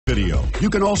video. You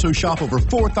can also shop over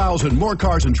 4,000 more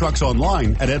cars and trucks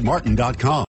online at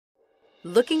edmartin.com.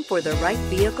 Looking for the right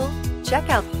vehicle? Check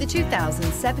out the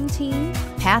 2017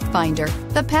 Pathfinder.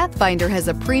 The Pathfinder has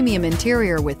a premium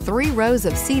interior with 3 rows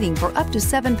of seating for up to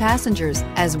 7 passengers,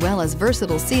 as well as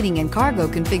versatile seating and cargo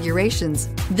configurations.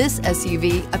 This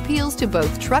SUV appeals to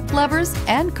both truck lovers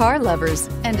and car lovers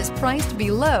and is priced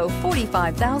below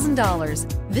 $45,000.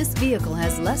 This vehicle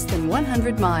has less than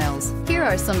 100 miles. Here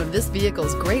are some of this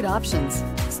vehicle's great options: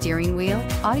 steering wheel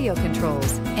audio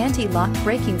controls, anti-lock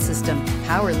braking system,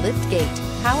 power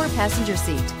liftgate, power passenger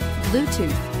seat,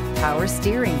 Bluetooth, power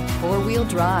steering, 4-wheel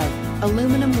drive,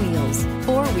 aluminum wheels,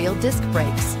 4-wheel disc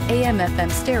brakes,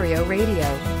 AM/FM stereo radio.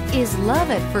 Is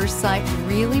love at first sight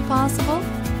really possible?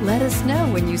 Let us know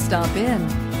when you stop in.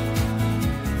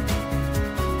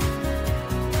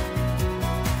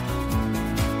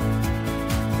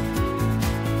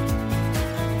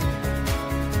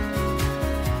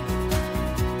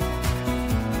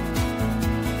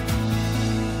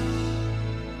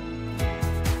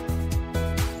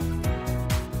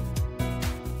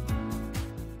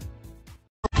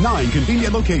 Nine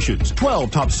convenient locations, 12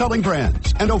 top-selling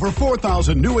brands, and over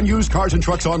 4,000 new and used cars and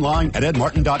trucks online at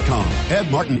edmartin.com.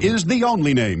 Ed Martin is the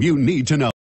only name you need to know.